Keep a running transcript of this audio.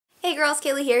girls,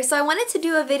 Kaylee here. So I wanted to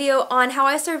do a video on how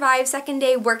I survive second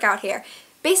day workout hair.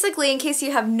 Basically, in case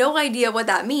you have no idea what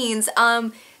that means,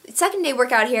 second day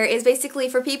workout hair is basically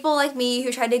for people like me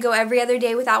who try to go every other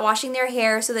day without washing their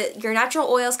hair so that your natural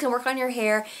oils can work on your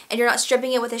hair and you're not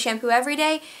stripping it with a shampoo every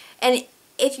day. And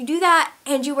if you do that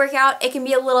and you work out, it can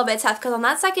be a little bit tough because on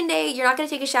that second day you're not going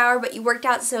to take a shower, but you worked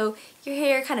out, so your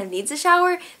hair kind of needs a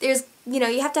shower.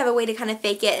 You have to have a way to kind of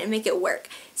fake it and make it work.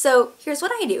 So here's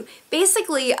what I do.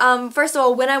 Basically, first of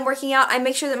all, when I'm working out, I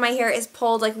make sure that my hair is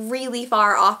pulled like really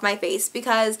far off my face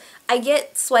because I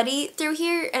get sweaty through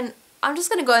here, and I'm just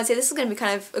going to go and say this is going to be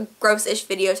kind of a gross-ish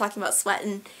video talking about sweat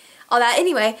and all that.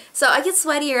 Anyway, so I get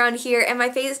sweaty around here, and my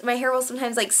hair will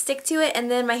sometimes like stick to it,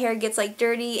 and then my hair gets like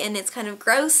dirty and it's kind of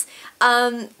gross.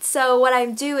 So what I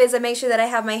do is I make sure that I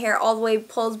have my hair all the way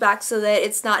pulled back so that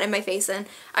it's not in my face, and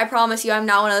I promise you I'm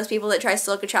not one of those people that tries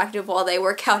to look attractive while they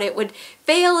work out. It would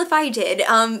fail if I did.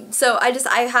 So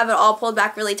I have it all pulled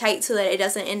back really tight so that it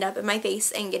doesn't end up in my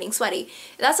face and getting sweaty.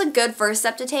 That's a good first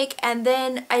step to take, and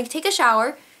then I take a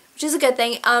shower, which is a good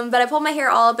thing, but I pull my hair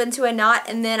all up into a knot,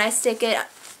 and then I stick it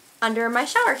under my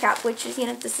shower cap, which is,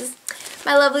 this is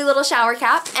my lovely little shower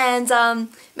cap, and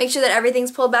make sure that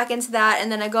everything's pulled back into that,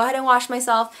 and then I go ahead and wash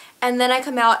myself, and then I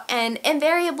come out, and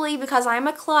invariably, because I'm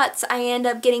a klutz, I end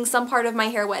up getting some part of my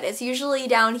hair wet. It's usually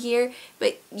down here,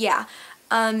 but yeah,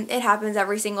 it happens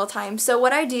every single time. So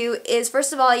what I do is,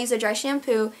 first of all, I use a dry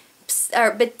shampoo.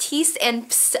 Batiste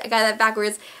and I got that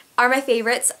backwards, are my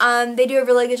favorites. They do a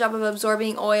really good job of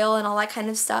absorbing oil and all that kind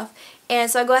of stuff. And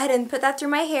so I go ahead and put that through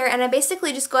my hair, and I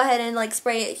basically just go ahead and like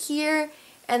spray it here,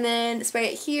 and then spray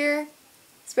it here,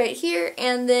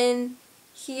 and then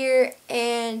here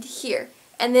and here.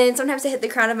 And then sometimes I hit the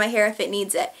crown of my hair if it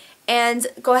needs it. And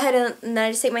go ahead and then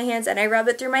I just take my hands and I rub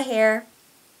it through my hair,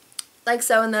 like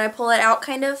so, and then I pull it out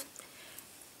kind of.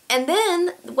 And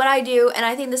then what I do, and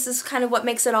I think this is kind of what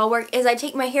makes it all work, is I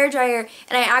take my hair dryer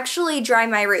and I actually dry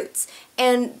my roots.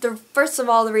 And first of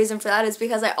all, the reason for that is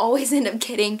because I always end up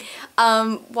getting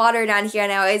water down here,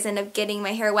 and I always end up getting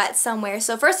my hair wet somewhere.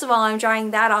 So first of all, I'm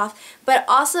drying that off, but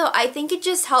also I think it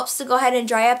just helps to go ahead and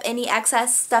dry up any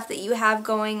excess stuff that you have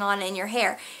going on in your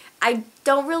hair. I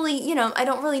don't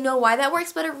really know why that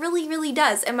works, but it really, really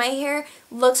does. And my hair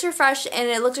looks refreshed, and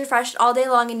it looks refreshed all day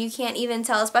long, and you can't even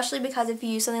tell, especially because if you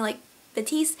use something like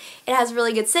Batiste, it has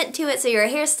really good scent to it, so your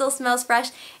hair still smells fresh,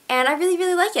 and I really,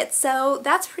 really like it. So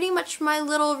that's pretty much my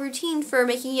little routine for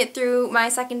making it through my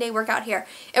second day workout hair.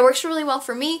 It works really well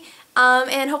for me,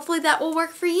 and hopefully that will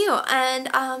work for you. And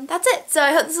that's it. So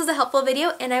I hope this was a helpful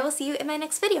video, and I will see you in my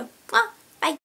next video. Mwah!